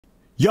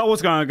Yo,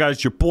 what's going on,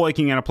 guys? Your boy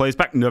King Anna Plays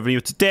back in another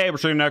video. Today we're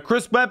showing you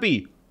Chris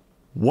Webby,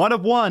 1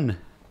 of 1.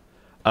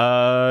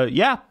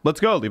 Yeah, let's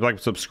go. Leave a like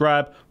and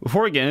subscribe.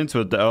 Before we get into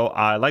it, though,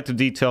 I like the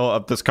detail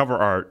of this cover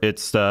art.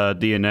 It's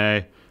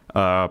DNA.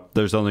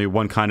 There's only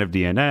one kind of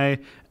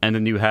DNA, and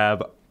then you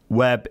have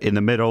web in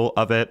the middle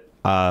of it.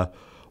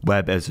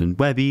 Web as in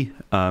Webby.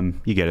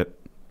 You get it.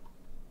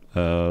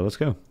 Let's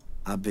go.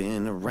 I've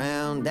been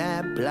around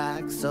that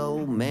block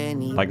so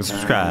many like and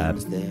subscribe.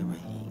 times, there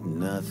ain't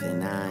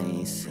nothing I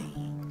ain't seen.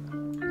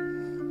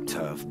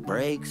 Tough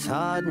breaks,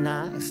 hard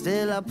knocks,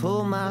 still I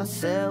pull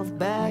myself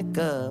back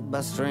up.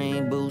 I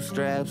strain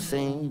bootstrap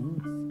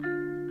seams.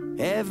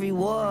 Every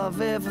war I've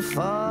ever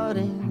fought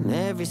in,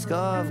 every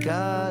scar I've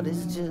got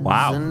is just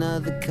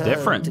another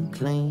cut to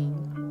clean.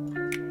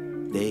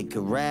 They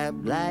could rap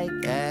like,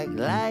 act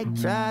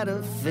like, try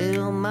to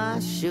fill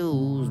my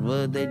shoes,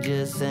 but they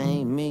just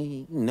ain't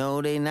me.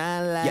 No, they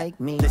not like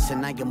me.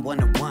 Listen, I am 1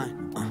 of 1.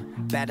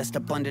 Baddest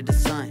up under the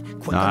sun.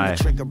 Quick on the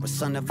trigger, a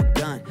son of a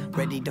gun.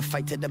 Ready to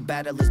fight till the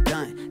battle is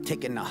done.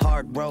 Taking the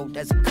hard road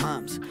as it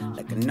comes.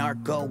 Like a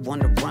narco on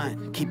the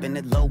run. Keeping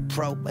it low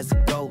pro as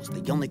it goes.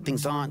 The only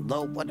things on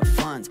low are the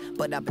funds.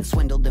 But I've been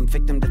swindled and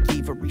victim to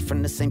thievery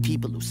from the same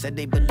people who said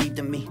they believed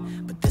in me.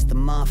 But this the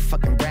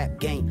motherfucking rap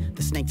game.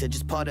 The snakes are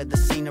just part of the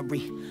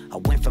scenery. I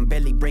went from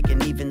barely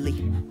breaking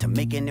evenly to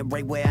making it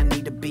right where I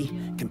need to be.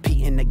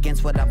 Competing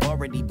against what I've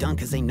already done,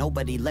 cause ain't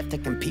nobody left to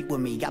compete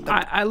with me.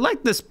 I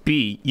like this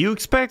beat. You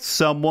expect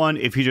someone,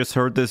 if you just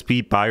heard this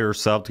beat by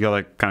yourself, to go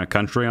like kind of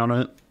country on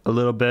it a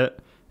little bit.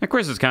 And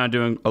Chris is kind of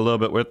doing a little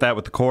bit with that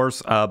with the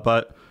chorus,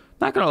 but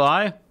not gonna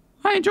lie,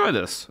 I enjoy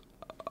this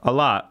a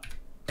lot.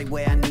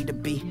 Where I need to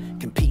be,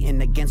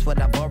 competing against what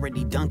I've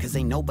already done, cause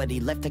ain't nobody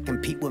left to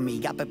compete with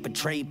me. I've been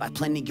betrayed by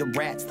plenty of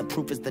rats. The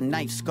proof is the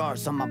knife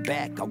scars on my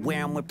back. I wear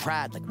them with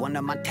pride like one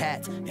of my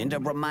tats, and a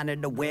reminder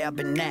to where I've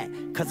been at,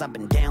 cause I've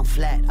been down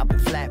flat, I've been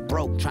flat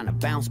broke, trying to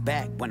bounce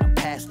back when I'm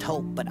past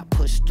hope. But I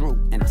push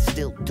through, and I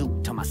still do,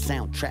 till my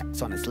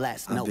soundtrack's on its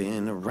last note. I've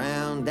been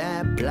around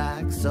that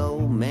block so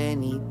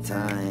many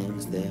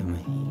times, there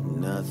ain't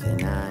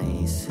nothing I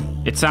ain't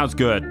seen. It sounds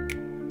good.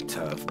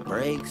 Tough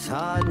breaks,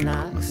 hard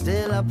knocks,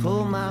 still I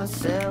pull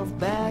myself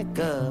back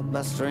up.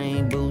 I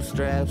strain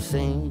bootstrap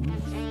seams.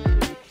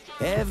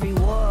 Every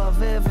war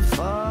I've ever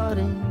fought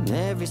in,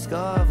 every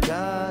scar I've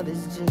got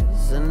is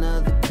just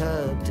another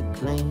cut to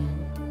clean.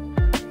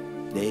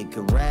 They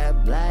could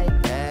rap like,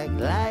 act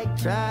like,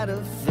 try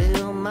to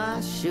fill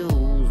my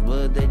shoes,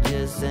 but they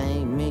just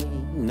ain't me.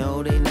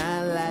 No, they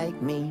not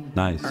like me.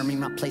 Nice. Earn me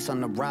my place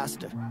on the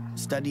roster,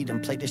 studied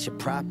and played this shit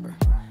proper.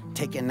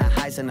 Taking the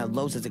highs and the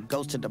lows as it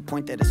goes to the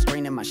point that it's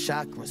straining my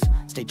chakras.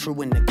 Stay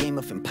true in the game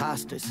of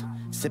imposters.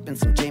 Sipping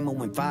some JMO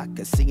and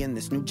vodka. Seeing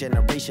this new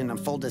generation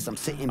unfold as I'm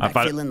sitting back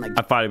feeling like...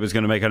 I thought he was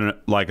going to make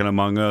an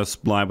Among Us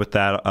line with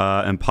that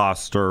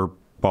imposter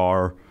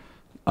bar.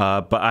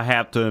 But I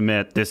have to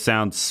admit, this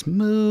sounds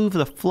smooth.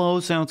 The flow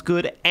sounds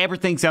good.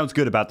 Everything sounds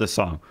good about this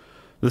song.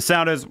 The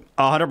sound is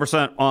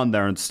 100% on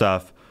there and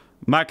stuff.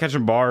 I'm not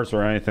catching bars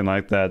or anything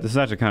like that. This is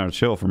actually kind of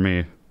chill for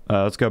me.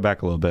 Let's go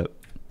back a little bit.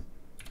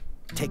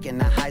 Taking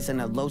the highs and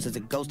the lows as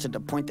it goes to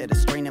the point that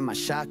it's straining my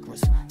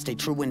chakras. Stay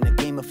true in the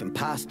game of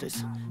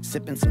imposters.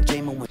 Sipping some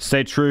JMO.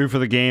 Stay true for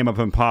the game of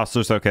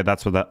imposters. Okay,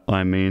 that's what that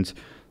line means.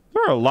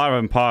 There are a lot of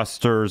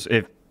imposters,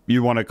 if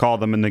you want to call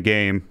them in the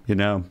game, you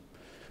know.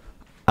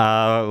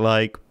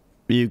 Like,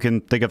 you can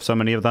think of so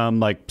many of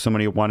them, like so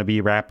many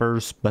wannabe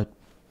rappers, but,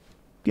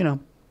 you know,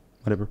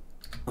 whatever.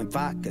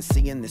 Vodka,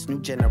 seeing this new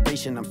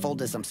generation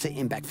unfold as I'm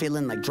sitting back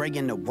feeling like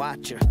Dragon the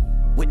Watcher.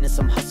 Witness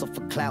some hustle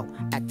for clout,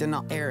 acting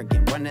all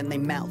arrogant, running their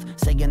mouth,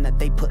 saying that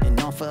they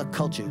putting on for a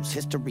culture whose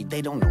history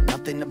they don't know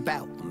nothing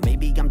about.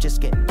 Maybe I'm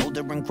just getting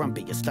older and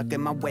grumpy, and stuck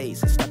in my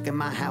ways, and stuck in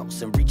my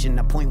house, and reaching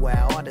a point where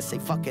I ought to say,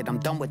 fuck it, I'm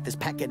done with this,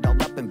 pack it all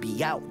up and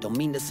be out. Don't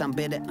mean to sound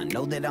bitter, I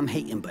know that I'm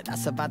hating, but I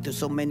survived through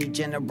so many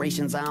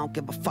generations, I don't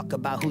give a fuck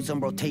about who's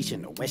in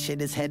rotation, or where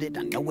shit is headed.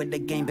 I know where the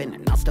game been,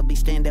 and I'll still be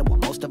standing, while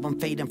most of them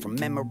fading from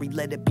memory.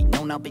 Let it be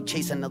known I'll be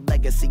chasing a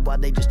legacy, while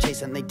they just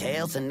chasing their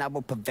tails, and I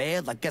will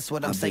prevail. I guess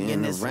what I'm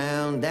saying is,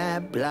 around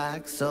that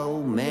block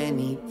so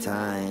many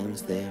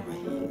times, there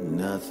ain't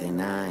nothing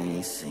I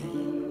ain't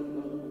seen.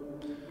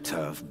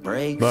 Tough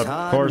breaks, but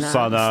of course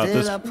on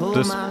this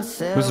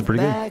is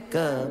pretty good.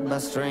 Up, I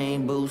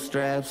strain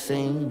bootstrap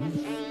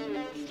seams.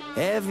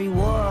 Every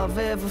war I've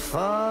ever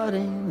fought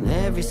in,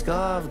 every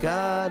scar I've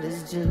got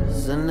is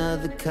just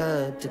another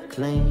cut to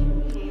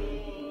clean.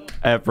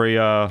 Every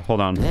hold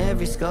on.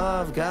 Every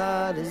scar I've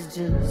got is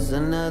just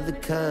another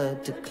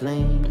cut to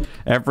claim.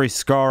 Every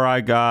scar I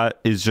got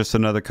is just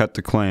another cut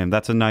to claim.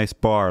 That's a nice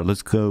bar.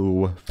 Let's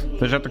go.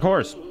 Finish up the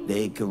chorus.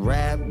 They could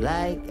rap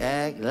like,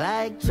 act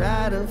like,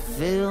 try to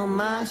fill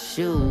my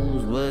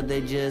shoes, but they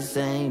just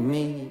ain't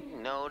me.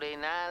 No, they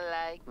not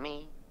like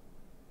me.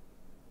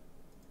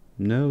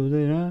 No,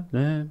 they not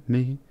like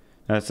me.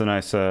 That's a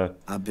nice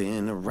I've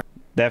been around.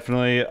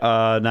 Definitely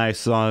a nice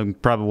song.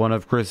 Probably one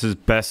of Chris's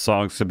best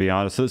songs, to be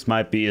honest. This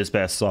might be his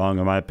best song,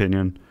 in my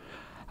opinion.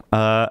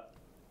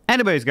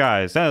 Anyways,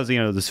 guys, that was the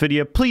end of this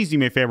video. Please do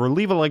me a favor,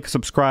 leave a like,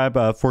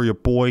 subscribe for your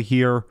boy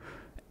here,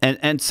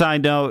 and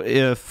side note,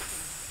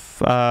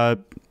 if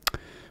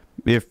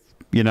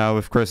you know,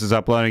 if Chris is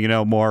uploading, you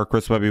know, more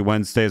Chris Webby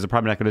Wednesdays, I'm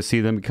probably not going to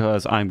see them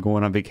because I'm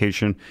going on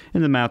vacation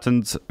in the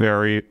mountains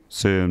very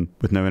soon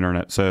with no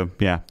internet. So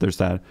yeah, there's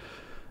that.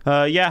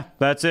 Yeah,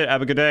 that's it.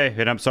 Have a good day,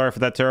 and I'm sorry for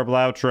that terrible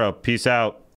outro. Peace out.